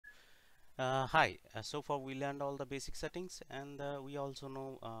Hi, so far we learned all the basic settings and we also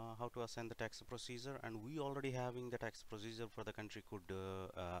know how to assign the tax procedure, and we already having the tax procedure for the country code,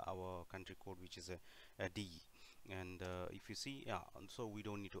 our country code, which is a D. And if you see, yeah, so we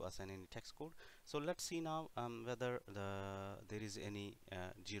don't need to assign any tax code. So let's see now whether there is any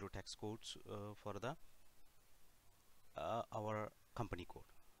zero tax codes for the our company code.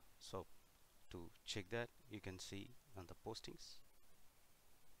 So to check that, you can see on the postings.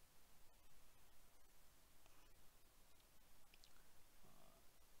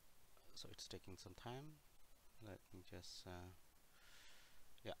 So it's taking some time. Let me just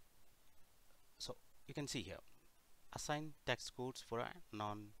yeah, so you can see here, assign tax codes for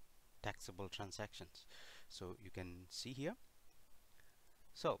non-taxable transactions. So you can see here.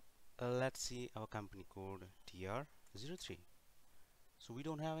 So let's see our company code TR03. So we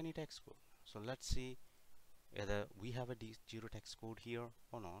don't have any tax code, so let's see whether we have a zero tax code here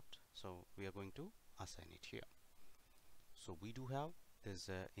or not. So we are going to assign it here. So we do have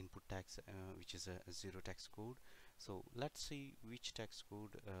this input tax which is a zero tax code. So let's see which tax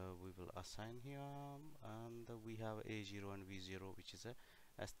code we will assign here, and we have A0 and V0, which is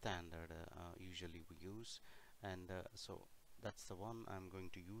a standard usually we use, and so that's the one I'm going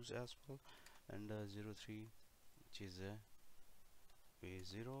to use as well. And 03, which is a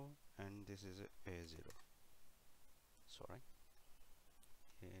A0, and this is a A0, sorry,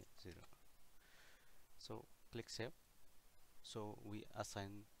 A0. So click save. So we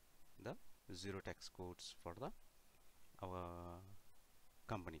assign the zero tax codes for the our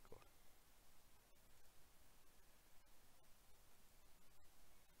company code.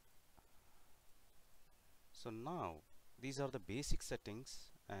 So now these are the basic settings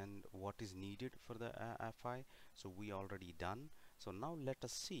and what is needed for the FI. So we already done. So now let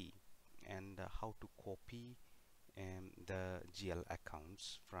us see and how to copy the GL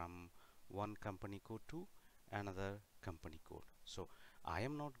accounts from one company code to another company code. So I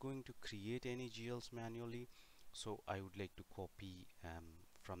am not going to create any GLs manually, so I would like to copy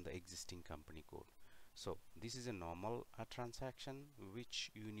from the existing company code. So this is a normal transaction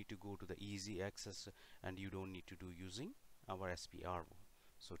which you need to go to the easy access, and you don't need to do using our SPR.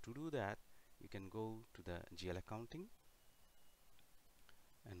 So to do that, you can go to the GL accounting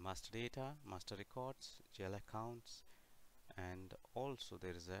and master data, master records, GL accounts, and also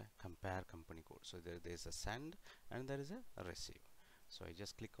there is a compare company code. So there is a send and there is a receive. So I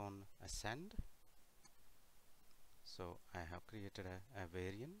just click on a send. So I have created a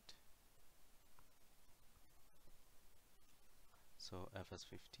variant. So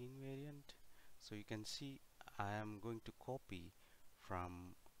FS15 variant. So you can see I am going to copy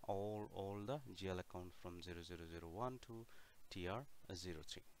from all the GL account from 0001 to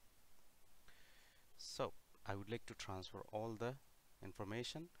TR03. So I would like to transfer all the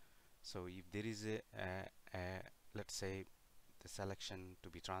information. So if there is a let's say the selection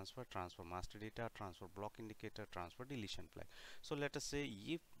to be transferred, transfer master data, transfer block indicator, transfer deletion flag. So let us say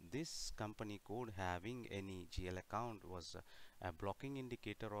if this company code having any GL account was a blocking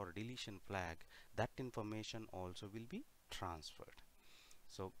indicator or deletion flag, that information also will be transferred.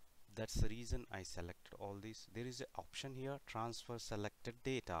 So that's the reason I selected all this. There is an option here, transfer selected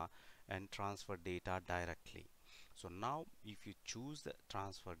data and transfer data directly. So now if you choose the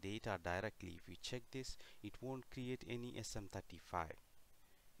transfer data directly, if you check this, it won't create any SM35.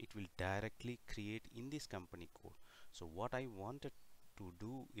 It will directly create in this company code. So what I wanted to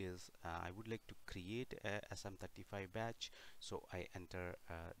do is I would like to create a SM35 batch. So I enter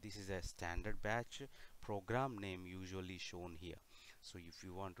this is a standard batch, program name usually shown here. So if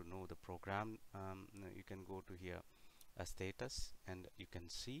you want to know the program, you can go to here a status, and you can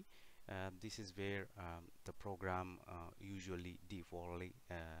see this is where the program usually defaultly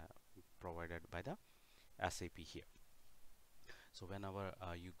provided by the SAP here. So whenever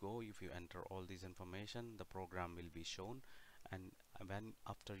you go, if you enter all this information, the program will be shown, and when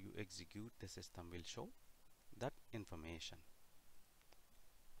after you execute, the system will show that information.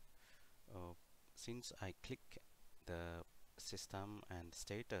 Since I click the system and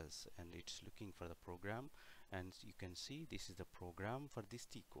status, and it's looking for the program, and you can see this is the program for this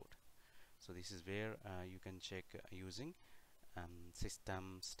T code. So this is where you can check using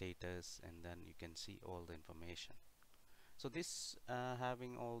system status, and then you can see all the information. So this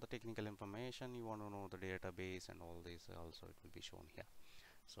having all the technical information, you want to know the database and all this, also it will be shown here.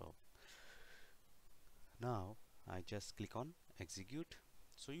 So now I just click on execute.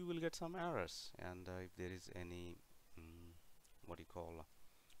 So you will get some errors, and if there is any what you call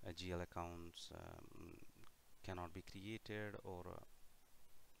GL accounts cannot be created, or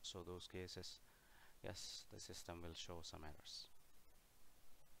so those cases, yes, the system will show some errors.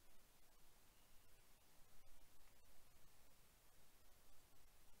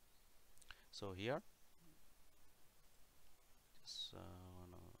 So here,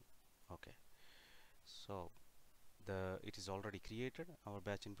 okay, so it is already created our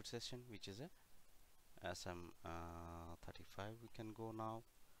batch input session, which is a SM35. We can go now.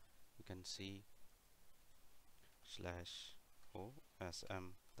 You can see slash o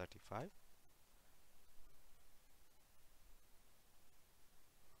SM35.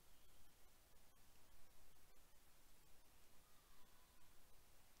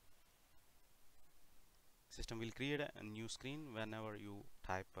 System will create a new screen whenever you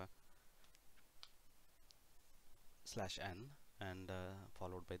type slash n and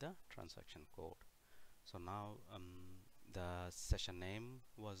followed by the transaction code. So now the session name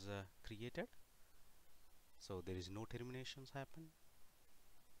was created, so there is no terminations happen,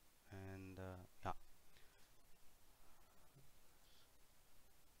 and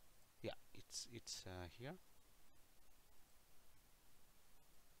yeah, it's here.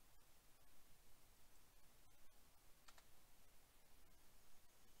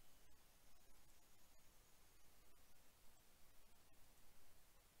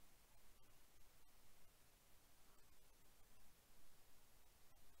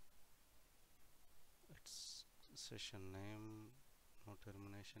 It's session name, no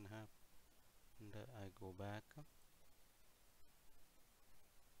termination happen, and I go back.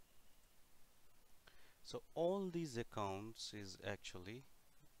 So all these accounts is actually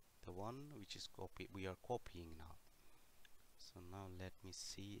the one which is we are copying now. So now let me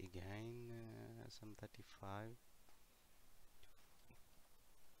see again, SM35.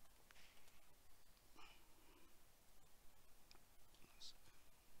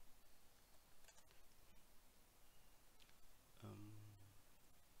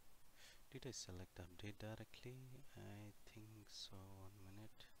 Did I select update directly? I think so. 1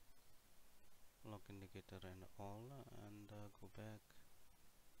 minute. Lock indicator and all, and go back.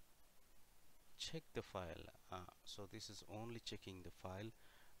 Check the file. So this is only checking the file.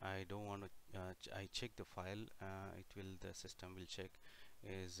 I don't want to I check the file, it will, the system will check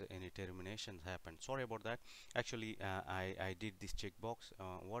is any terminations happened. Sorry about that. Actually I did this checkbox.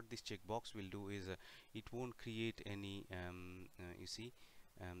 What this checkbox will do is it won't create any you see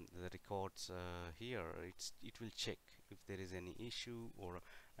the records here. It will check if there is any issue, or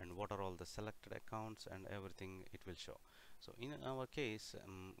and what are all the selected accounts, and everything it will show. So in our case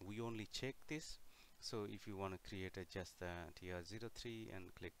we only check this. So if you want to create just TR03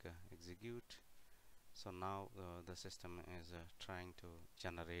 and click execute. So now the system is trying to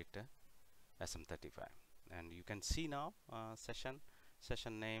generate SM35, and you can see now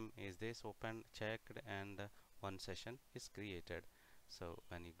session name is this, open, checked, and one session is created. So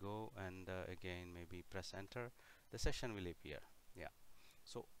when you go and again maybe press enter, the session will appear. Yeah.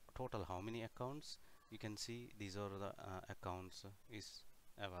 So total how many accounts? You can see these are the accounts is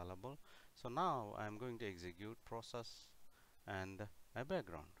available. So now I'm going to execute process and my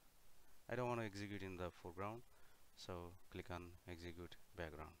background. I don't want to execute in the foreground, so click on execute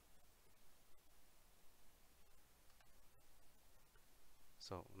background.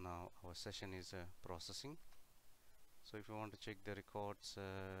 So now our session is processing. So if you want to check the records,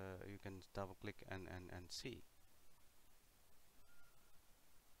 you can double click and see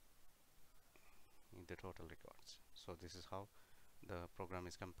in the total records. So this is how the program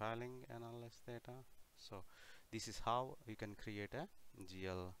is compiling analyze data. So this is how you can create a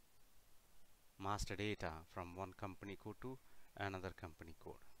GL master data from one company code to another company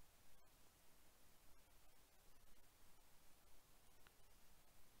code.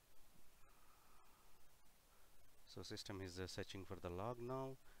 So system is searching for the log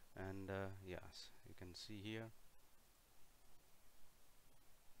now, and yes, you can see here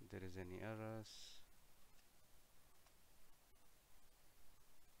there is any errors.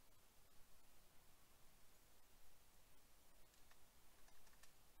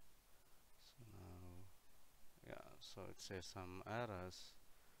 So now, yeah, so it says some errors.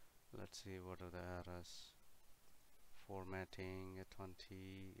 Let's see what are the errors. Formatting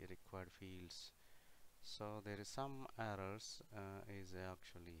 20 required fields. So there is some errors is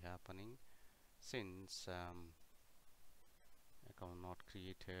actually happening since account not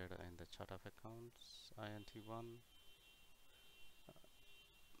created in the chart of accounts int1.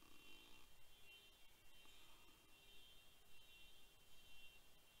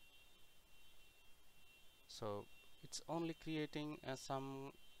 So it's only creating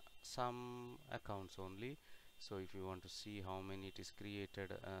some accounts only. So if you want to see how many it is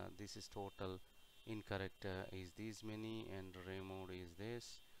created, this is total. Incorrect is these many, and removed is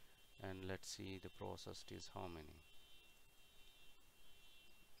this, and let's see the processed is how many.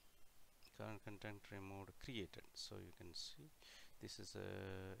 Current content removed created. So you can see this is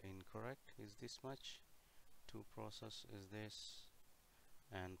incorrect. Is this much? To process is this,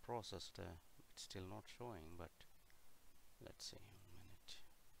 and processed it's still not showing, but let's see a minute.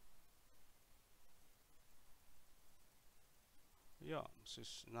 Yeah, so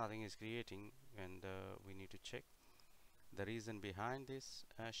nothing is creating, and we need to check the reason behind this.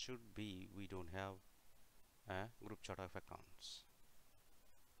 Should be we don't have a group chart of accounts.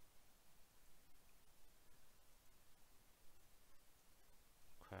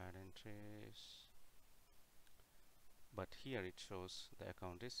 Required entries, but here it shows the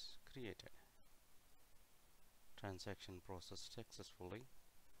account is created. Transaction processed successfully.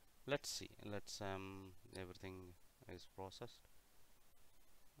 Let's see. Let's everything is processed.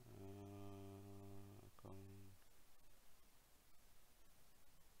 Account.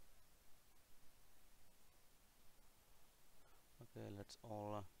 Okay, let's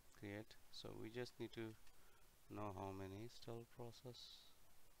all create. So we just need to know how many still process.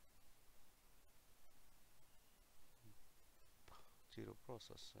 0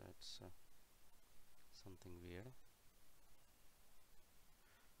 process. It's something weird.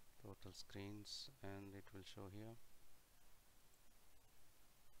 Total screens, and it will show here.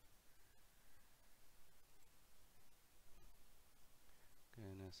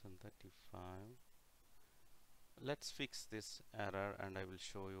 KNSN35. Let's fix this error, and I will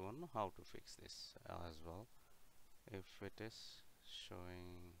show you on how to fix this as well, if it is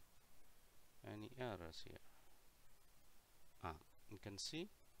showing any errors here. You can see,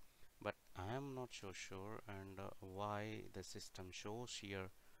 but I am not so sure, and why the system shows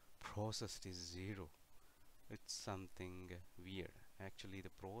here processed is 0. It's something weird. Actually the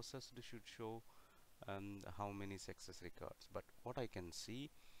processed should show how many success records, but what I can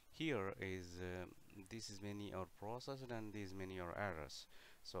see here is this is many are processed and these many are errors.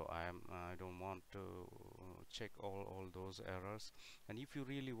 So I don't want to check all those errors, and if you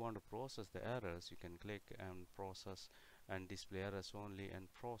really want to process the errors, you can click and process and display errors only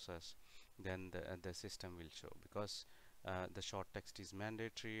and process. Then the system will show, because the short text is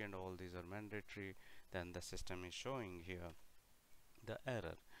mandatory and all these are mandatory. Then the system is showing here the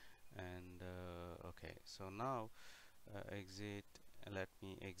error. And okay, so now exit. Let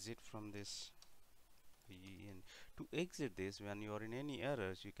me exit from this. And to exit this, when you are in any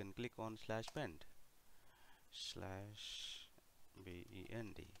errors, you can click on /bend,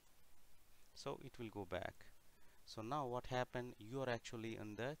 /bend, so it will go back. So now what happened, you are actually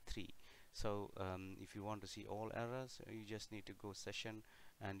on the 3. So if you want to see all errors, you just need to go session,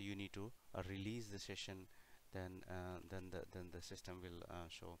 and you need to release the session. Then the system will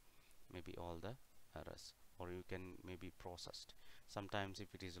show maybe all the errors, or you can maybe processed. Sometimes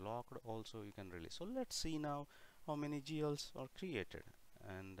if it is locked also you can release. So let's see now how many GLs are created,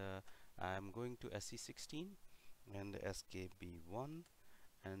 and I am going to SE16 and SKB1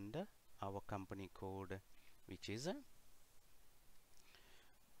 and our company code, which is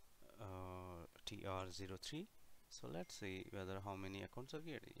TR03. So let's see whether how many accounts are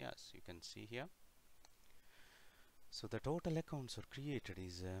created. Yes, you can see here. So the total accounts are created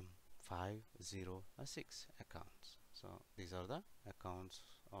is 506 accounts. So these are the accounts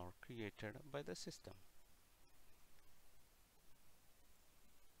are created by the system.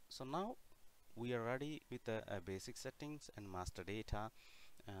 So now we are ready with the basic settings and master data,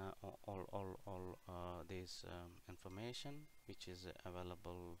 all this information which is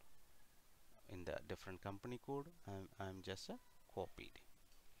available in the different company code. I'm just copied.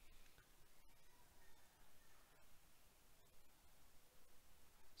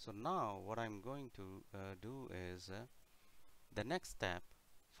 So now what I'm going to do is the next step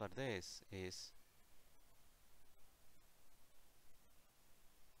for this is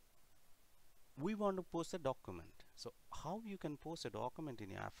we want to post a document. So how you can post a document in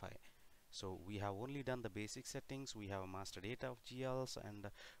FI? So we have only done the basic settings. We have a master data of GLs, and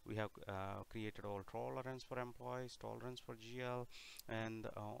we have created all tolerance for employees, tolerance for GL, and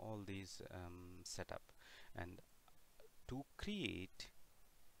all these setup. And to create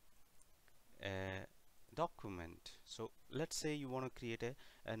a document, so let's say you want to create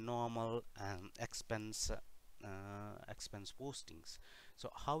a normal expense postings.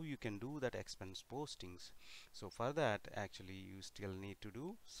 So how you can do that expense postings? So for that, actually you still need to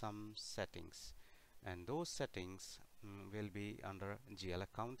do some settings, and those settings will be under GL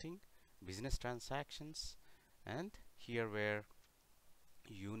accounting, business transactions, and here where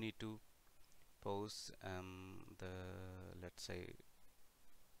you need to post let's say,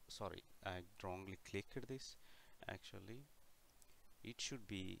 sorry, I wrongly clicked this. Actually it should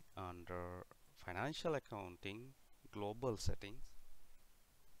be under financial accounting, global settings,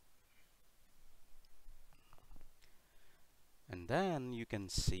 and then you can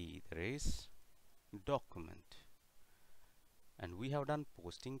see there is document, and we have done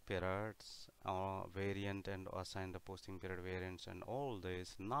posting periods variant and assigned the posting period variants and all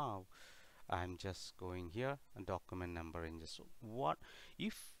this. Now I'm just going here and document number ranges. So what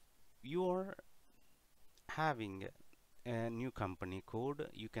if you're having a new company code,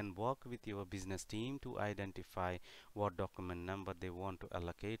 you can work with your business team to identify what document number they want to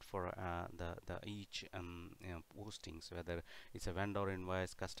allocate for the each postings, whether it's a vendor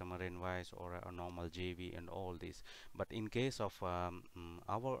invoice, customer invoice, or a normal JV and all this. But in case of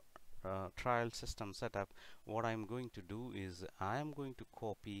our trial system setup, what I'm going to do is I am going to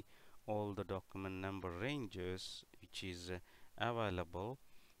copy all the document number ranges which is available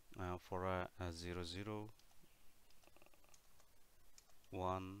for a 00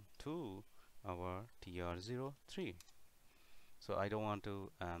 1 to our TR03. So I don't want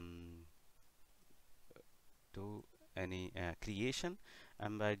to do any creation,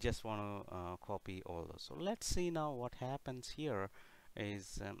 and I just want to copy all those. So let's see now what happens here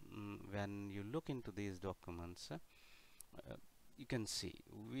is when you look into these documents, you can see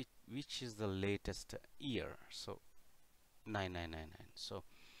which is the latest year. So 9999. So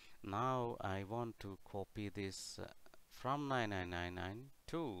now I want to copy this from 9999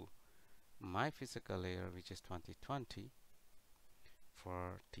 to my physical year, which is 2020,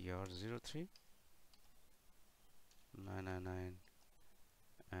 for TR03 999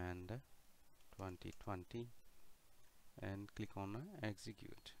 and 2020, and click on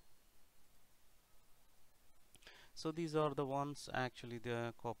execute. So these are the ones actually they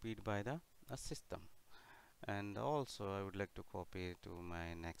are copied by the system. And also I would like to copy to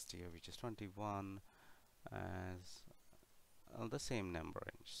my next year, which is 21, as the same number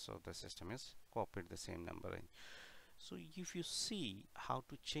range. So the system is copied the same number range. So if you see how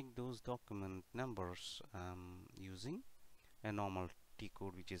to check those document numbers using a normal T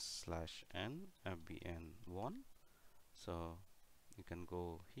code, which is /n fbn1, so you can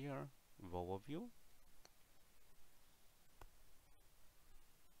go here, overview.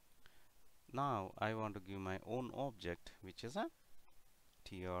 Now I want to give my own object, which is a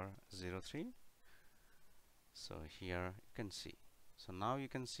TR03. So here you can see. So now you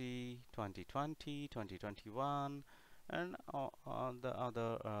can see 2020, 2021, and the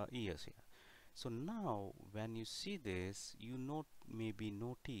other years here. So now when you see this, you maybe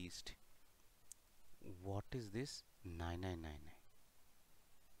noticed what is this 9999.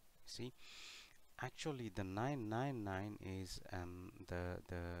 See, actually the 999 is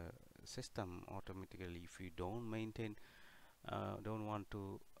the system automatically, if you don't maintain, don't want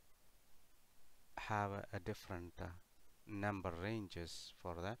to have a different number ranges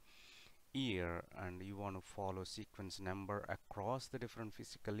for the year, and you want to follow sequence number across the different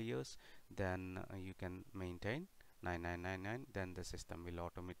physical years, then you can maintain 9999. Then the system will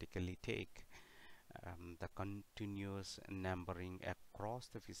automatically take the continuous numbering across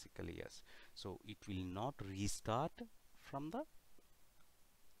the physical years, so it will not restart from the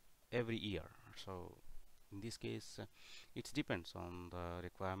every year. So in this case it depends on the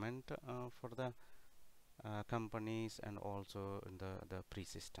requirement for the companies and also in the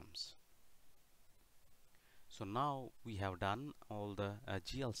pre-systems. So now we have done all the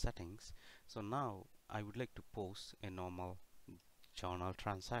GL settings. So now I would like to post a normal journal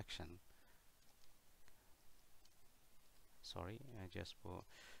transaction. Sorry, I just put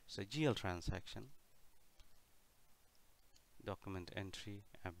so GL transaction, document entry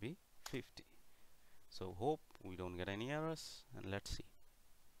FB50. So hope we don't get any errors, and let's see.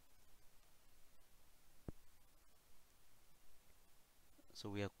 So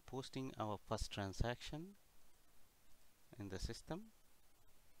we are posting our first transaction in the system.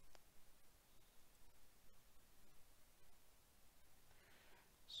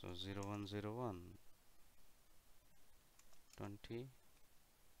 So 0101 20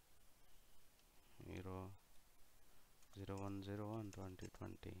 0101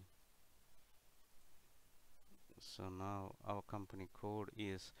 2020. So now our company code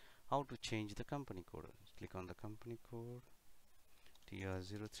is how to change the company code. Click on the company code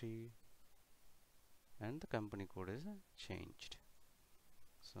TR03, and the company code is changed.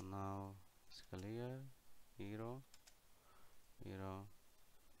 So now fiscal year 0.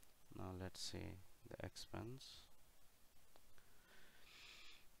 Now let's see the expense.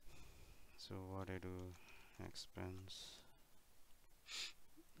 So what I do, expense,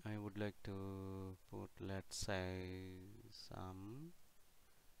 I would like to put, let's say, some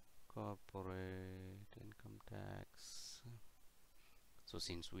corporate income tax. So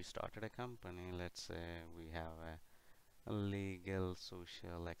since we started a company, let's say we have a legal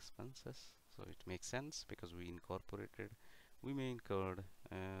social expenses, so it makes sense because we incorporated we may incur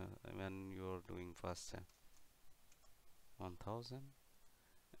when you're doing first 1000,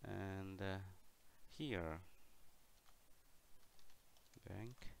 and here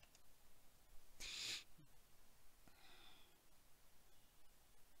bank.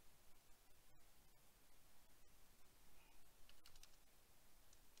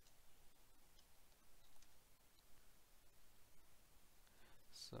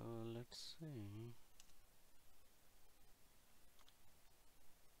 So let's see,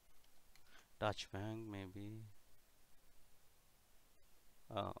 Dutch bank maybe.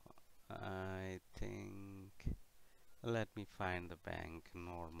 Oh, I think, let me find the bank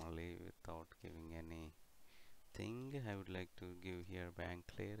normally without giving anything. I would like to give here bank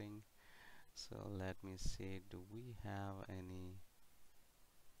clearing. So let me see, do we have any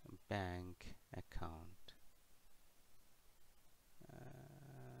bank account?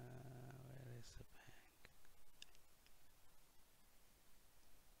 Where is the bank?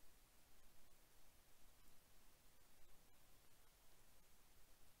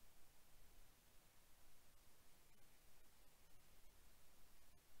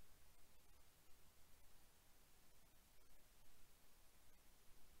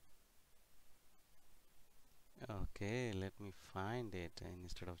 Okay, let me find it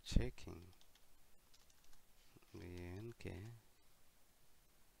instead of checking. Okay.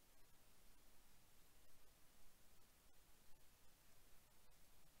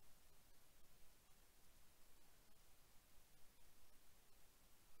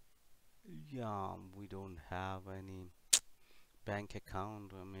 Yeah, we don't have any bank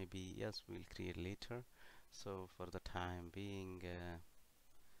account. Maybe yes, we'll create later. So for the time being,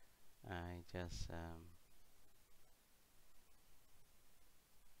 I just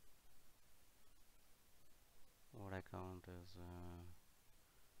what I count as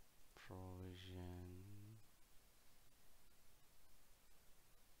provision.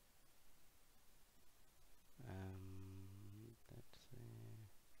 Let's say,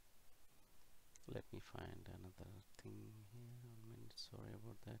 let me find another thing here. 1 minute, sorry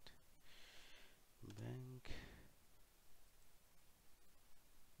about that.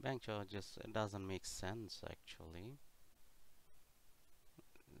 Bank charges doesn't make sense actually.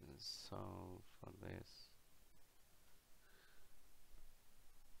 So for this,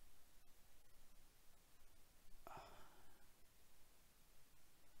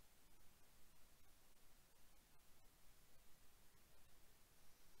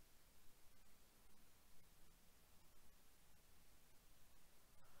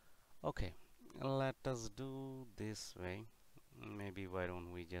 okay, let us do this way. Maybe why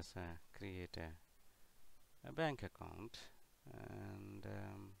don't we just create a bank account, and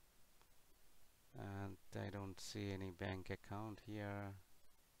I don't see any bank account here.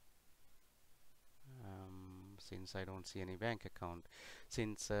 Since I don't see any bank account,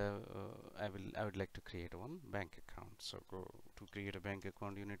 since I would like to create one bank account. So go to create a bank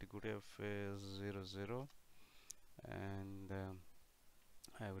account, you need to go to F00, and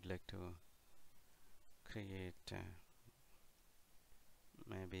I would like to create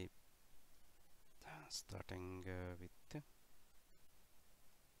maybe starting with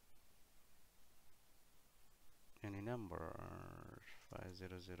any number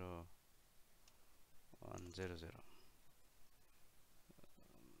 500 100.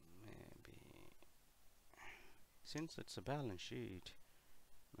 Maybe since it's a balance sheet,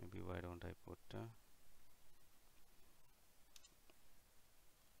 maybe why don't I put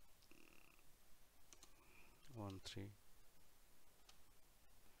 13010.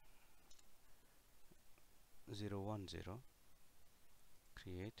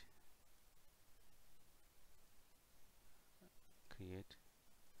 Create.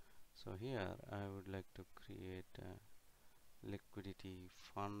 So here I would like to create liquidity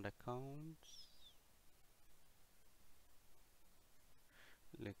fund accounts,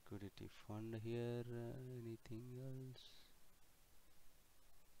 liquidity fund here. Anything else?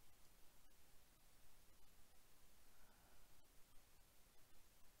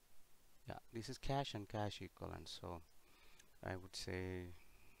 Yeah, this is cash and cash equivalent, so I would say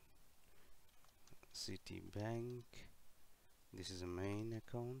Citibank. This is a main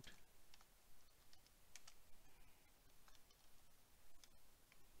account.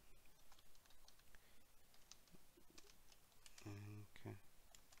 Okay,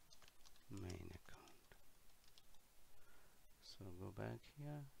 main account. So go back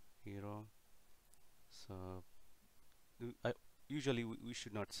here, hero. So usually we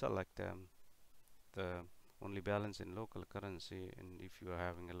should not select the only balance in local currency, and if you are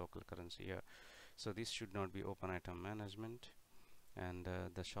having a local currency here. So this should not be open item management, and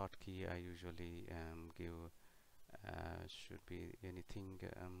the short key I usually give should be anything,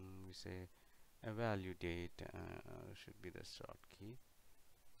 we say a value date should be the start key,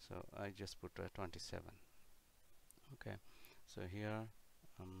 so I just put 27. Okay, so here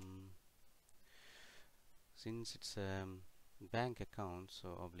since it's a bank account,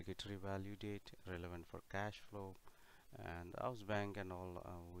 so obligatory value date relevant for cash flow and house bank and all,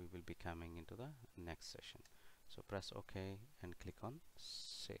 we will be coming into the next session. So press OK and click on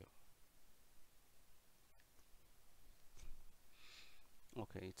save.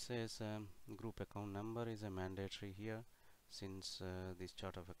 Okay, it says group account number is a mandatory here, since this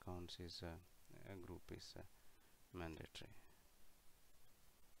chart of accounts is a group is mandatory.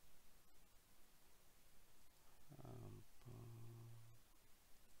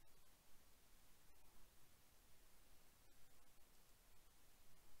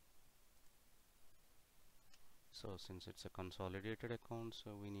 So since it's a consolidated account,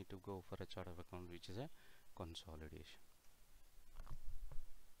 so we need to go for a chart of account which is a consolidation.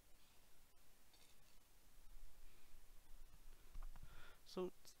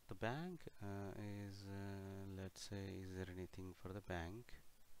 So the bank is, let's say, is there anything for the bank?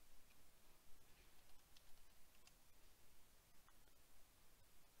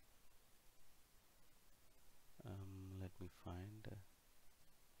 Let me find bank.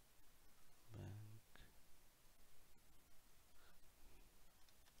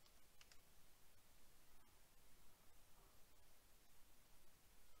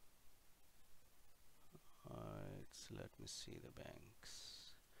 Let me see the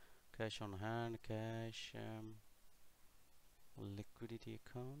banks. Cash on hand, cash, liquidity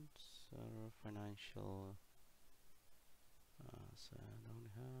accounts, or financial. So I don't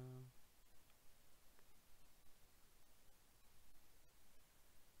have.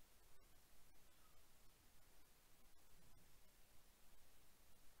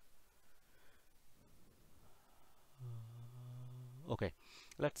 Okay,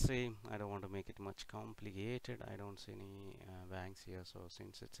 let's see. I don't want to make it much complicated. I don't see any banks here, so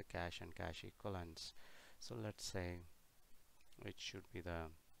since it's a cash and cash equivalents, so let's say it should be the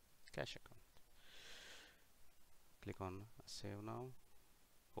cash account. Click on save now.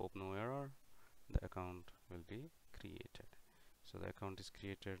 Hope no error. The account will be created. So the account is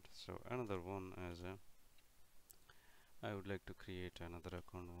created. So another one is I would like to create another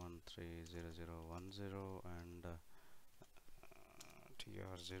account 130010 and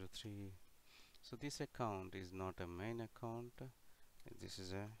TR03. So this account is not a main account. This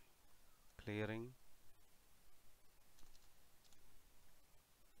is a clearing.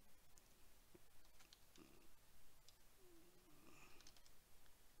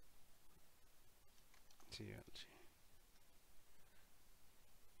 TLG.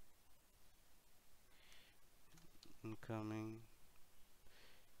 Incoming.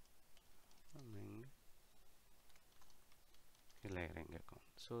 Clearing account.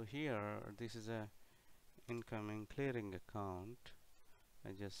 So here this is a incoming clearing account.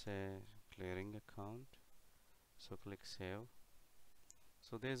 I just say clearing account, so click save.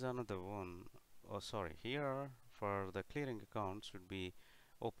 So there's another one. Oh sorry, here for the clearing account should be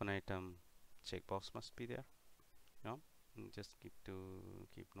open item checkbox must be there. No, just keep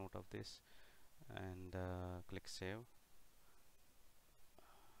note of this and click save.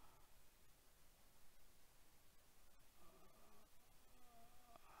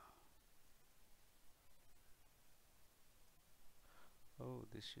 Oh,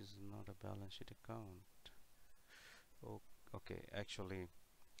 this is not a balance sheet account. Oh, okay, actually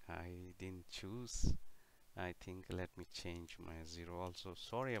I didn't choose. I think let me change my 0 also.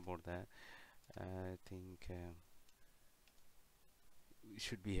 Sorry about that. I think it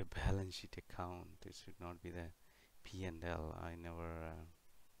should be a balance sheet account. It should not be the P&L. I never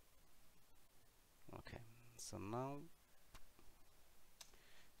okay, so now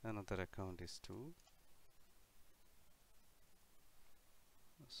another account is 2.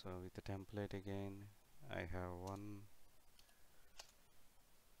 So with the template again I have 1.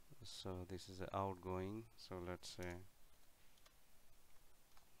 So this is the outgoing, so let's say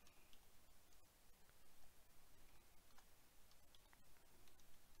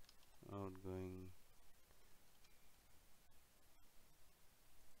outgoing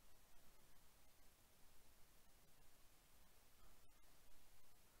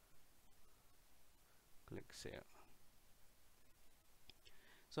click save.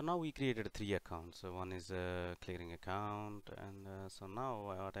 So now we created 3 accounts. So one is a clearing account, and so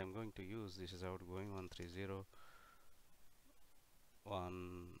now what I'm going to use, this is outgoing 130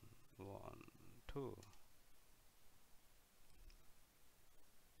 112.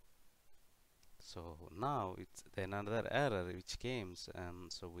 So now it's another error which came,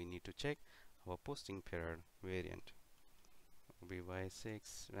 so we need to check our posting period variant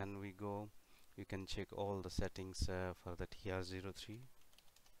by6. When we go, you can check all the settings for the TR03.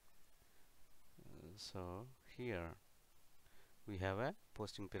 So here we have a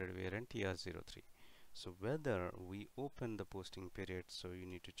posting period variant TR03. So whether we open the posting period, so you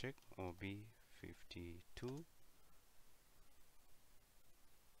need to check OB52,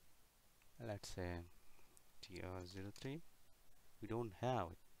 let's say TR03. We don't have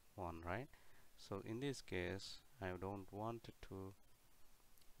one, right? So in this case, I don't want it to,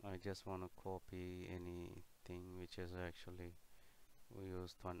 I just want to copy anything which is actually we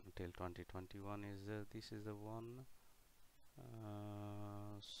use till 2021 is this is the one.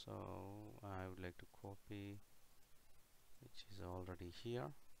 So I would like to copy which is already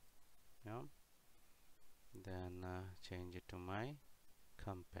here, yeah, then change it to my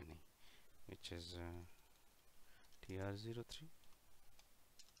company, which is TR03,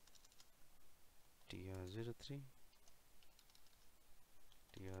 TR03,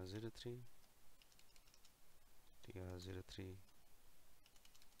 TR03, TR03,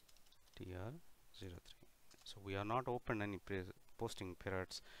 TR03. So we are not opened any posting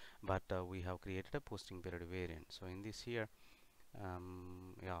periods, but we have created a posting period variant. So in this here,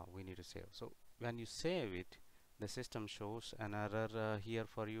 yeah, we need to save. So when you save it, the system shows an error here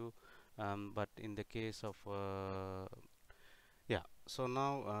for you, but in the case of yeah, so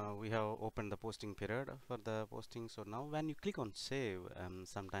now we have opened the posting period for the posting. So now when you click on save,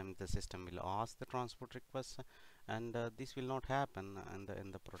 sometimes the system will ask the transport request, and this will not happen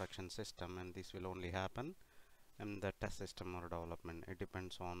in the production system, and this will only happen in the test system or development. It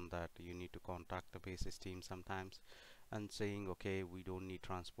depends on that. You need to contact the basis team sometimes and saying, okay, we don't need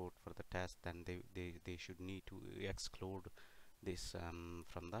transport for the test, then they should need to exclude this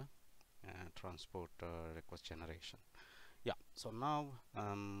from the transport request generation. Yeah, so now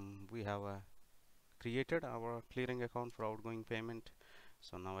we have created our clearing account for outgoing payment.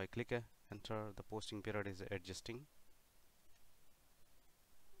 So now I click enter. The posting period is adjusting.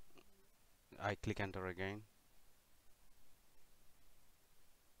 I click enter again.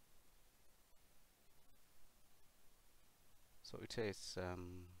 So it says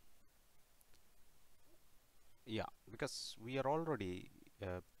yeah, because we are already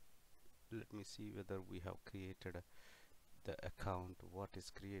let me see whether we have created the account, what is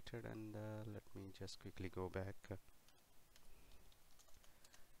created, and let me just quickly go back.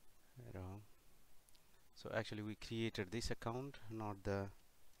 So actually we created this account, not the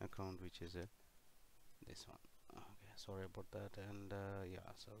account which is this one. Okay, sorry about that. And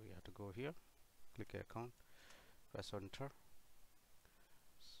yeah, so we have to go here, click account, press enter.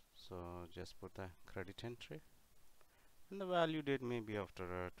 So just put the credit entry, and the value date may be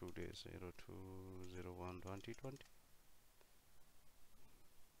after 2 days, 02/01/2020.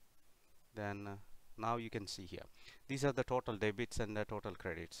 Then now you can see here, these are the total debits and the total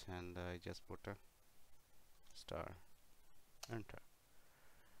credits, and I just put a star, enter.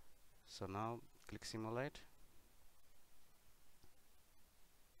 So now click simulate.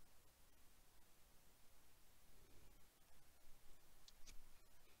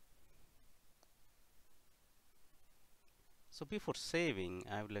 So before saving,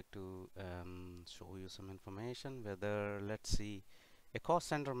 I would like to show you some information whether, let's see, a cost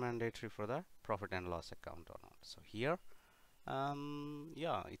center mandatory for the profit and loss account or not. So here,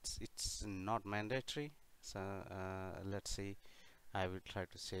 yeah, it's not mandatory. So let's see, I will try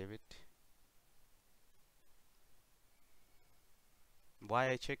to save it.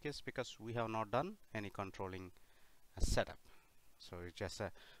 Why I check is because we have not done any controlling setup. So it's just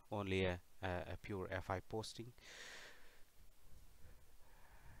only a pure FI posting.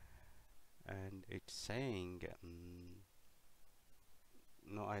 And it's saying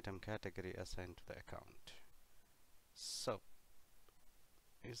no item category assigned to the account. So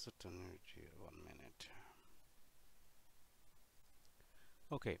is it energy? 1 minute.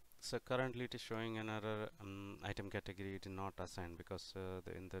 Okay, so currently it is showing another item category it is not assigned because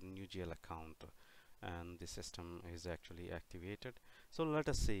in the new GL account and the system is actually activated. So let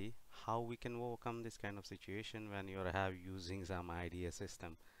us see how we can overcome this kind of situation when you are using some IDA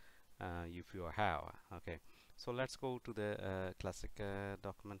system. If you have, okay, so let's go to the classic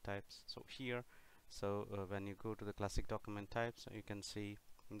document types. So here, so when you go to the classic document types, you can see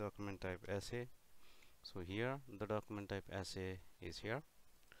document type SA. So here the document type SA is here.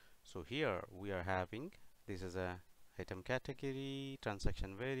 So here we are having, this is a item category,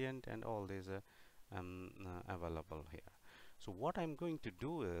 transaction variant, and all these available here. So what I'm going to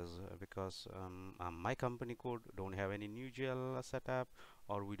do is, because my company code don't have any new GL setup,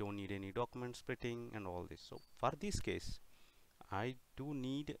 or we don't need any document splitting and all this. So for this case, I do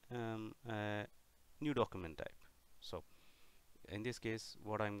need a new document type. So in this case,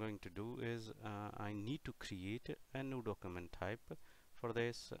 what I'm going to do is I need to create a new document type. For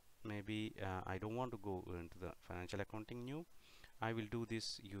this, maybe I don't want to go into the financial accounting new. I will do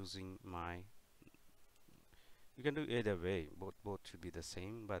this using my, you can do either way, both should be the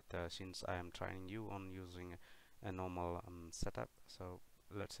same, but since I am trying you on using a normal setup, so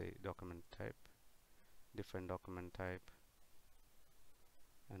let's say document type, different document type,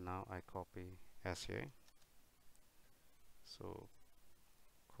 and now I copy SA. So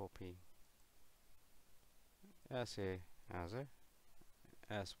copy SA as a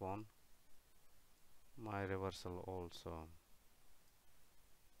S1. My reversal also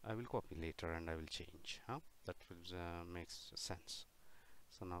I will copy later and I will change. That makes sense.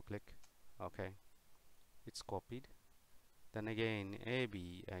 So now click OK. It's copied. Then again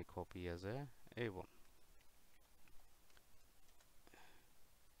AB I copy as a A1.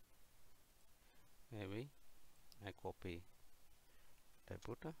 AB I copy. I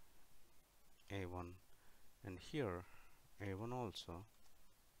put A1 and here A1 also.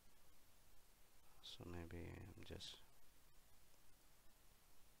 So maybe I'm just,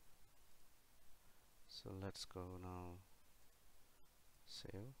 so let's go now,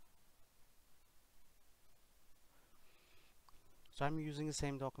 save. So I'm using the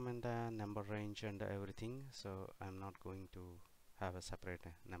same document number range and everything, so I'm not going to have a separate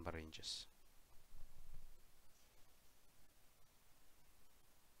number ranges.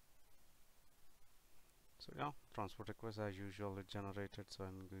 So yeah, transport request as usual it generated, so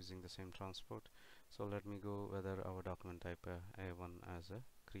I'm using the same transport. So let me go whether our document type A1 as a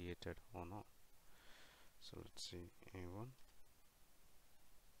created or not. So let's see A1.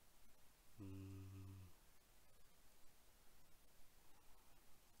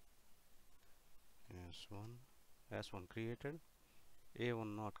 S1 created,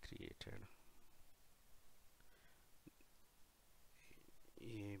 A1 not created.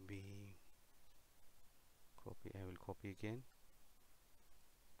 AB copy, I will copy again,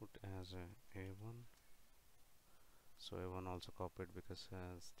 put as a A1. So A1 also copied because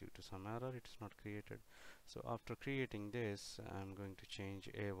due to some error it is not created. So after creating this, I'm going to change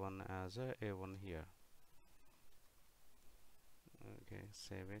A1 as a A1 here. Okay,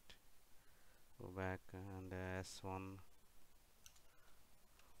 save it, go back, and S1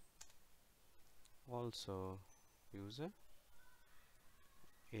 also use a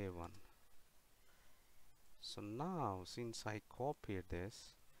A1. So now since I copied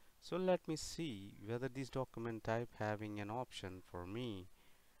this, so let me see whether this document type having an option for me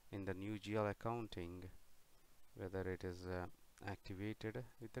in the new GL accounting, whether it is activated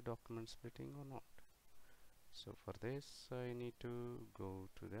with the document splitting or not. So for this I need to go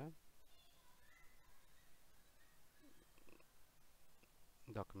to the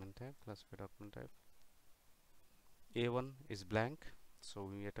document type, classify document type. A1 is blank, so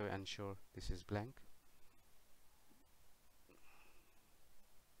we have to ensure this is blank,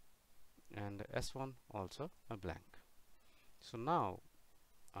 and S1 also a blank. So now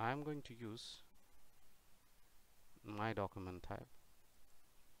I am going to use my document type.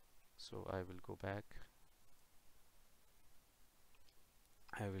 So I will go back,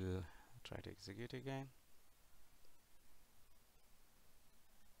 I will try to execute again.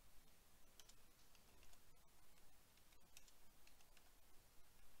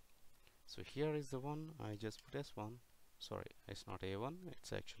 So here is the one, I just put S1, sorry, it's not A1,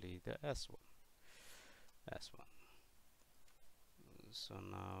 it's actually the S1. So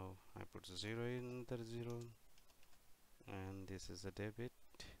now I put 0 in the 0, and this is a debit,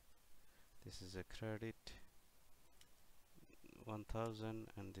 this is a credit 1000,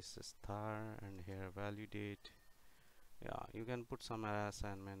 and this is star, and here value date. Yeah, you can put some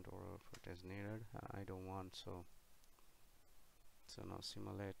assignment or if it is needed. I don't want, so now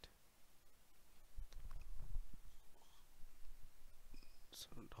simulate. So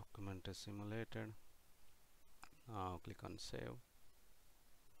document is simulated. Now click on save.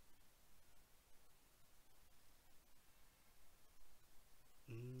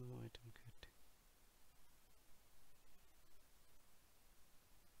 No, I don't get.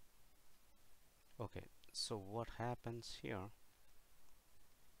 Okay, so what happens here,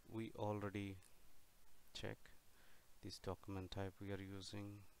 we already check this document type we are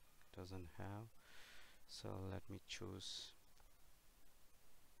using doesn't have, so let me choose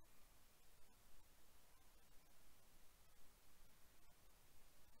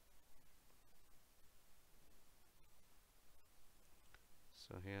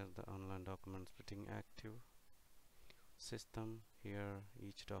so here the online document splitting active system. Here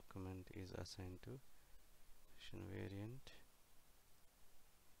each document is assigned to variant.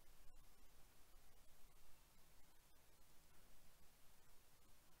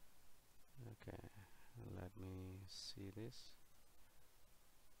 see this.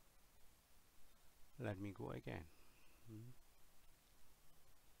 Let me go again.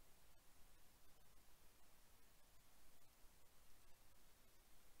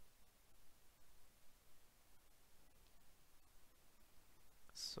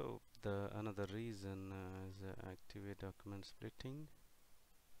 So the another reason is activate document splitting,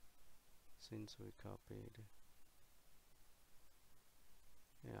 since we copied.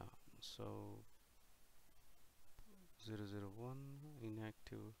 Yeah, so 001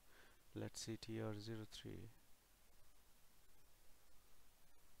 inactive. Let's see TR03.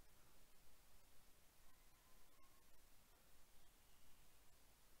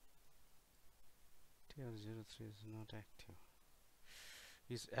 TR03 is not active.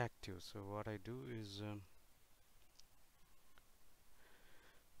 Is active. So what I do is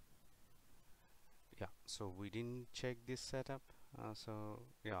yeah, so we didn't check this setup. So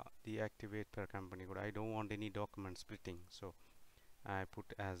yeah, the activate per company code. I don't want any document splitting, so I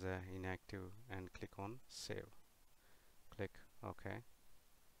put as a inactive and click on save. Click OK.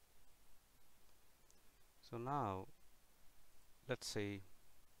 So now let's say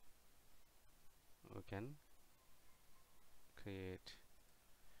we can create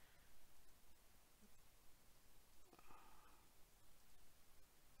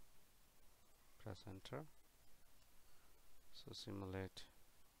press enter. So simulate,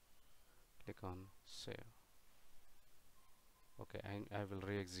 click on save. Okay, I will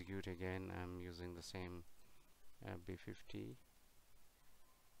re-execute again. I'm using the same B50.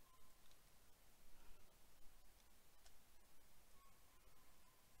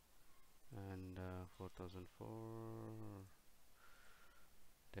 And 4004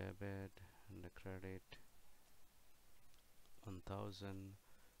 debit and the credit 1000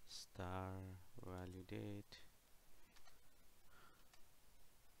 star value date.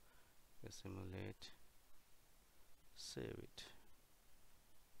 Simulate, save it.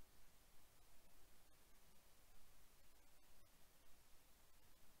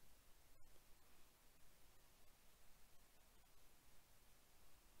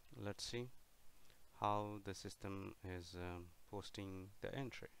 Let's see how the system is posting the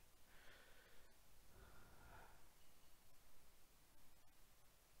entry.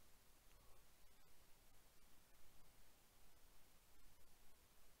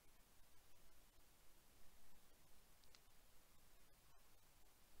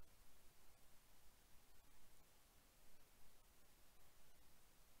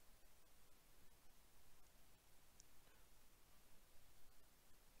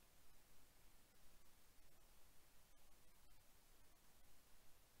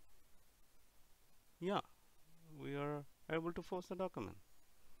 Yeah, we are able to post the document.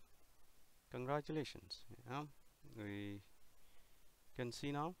 Congratulations. Yeah, we can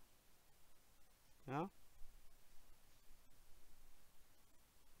see now. Yeah.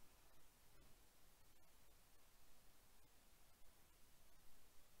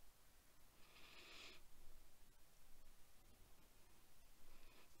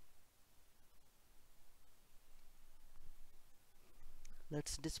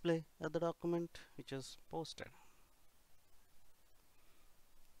 Let's display the document which is posted.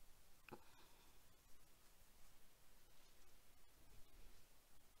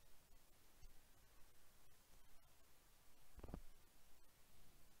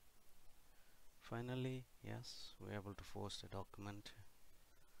 Finally, yes, we're able to post a document.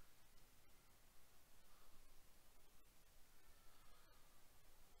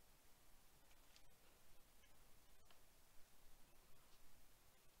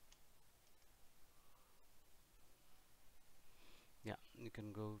 Yeah, you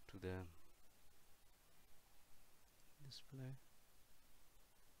can go to the display,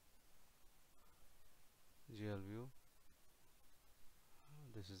 GL view.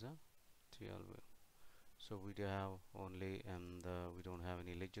 This is a GL view. So we do have only we don't have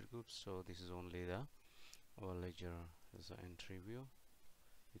any ledger groups, so this is only the our ledger is the entry view.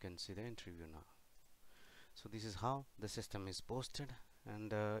 You can see the entry view now. So this is how the system is posted,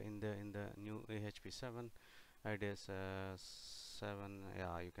 and in the new AHP 7 IDS 7,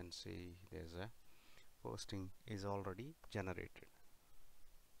 yeah, you can see there's a posting is already generated.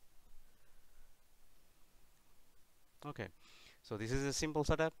 Okay, so this is a simple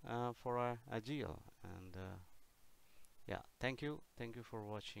setup for a GL, and yeah, thank you for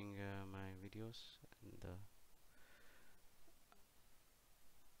watching my videos, and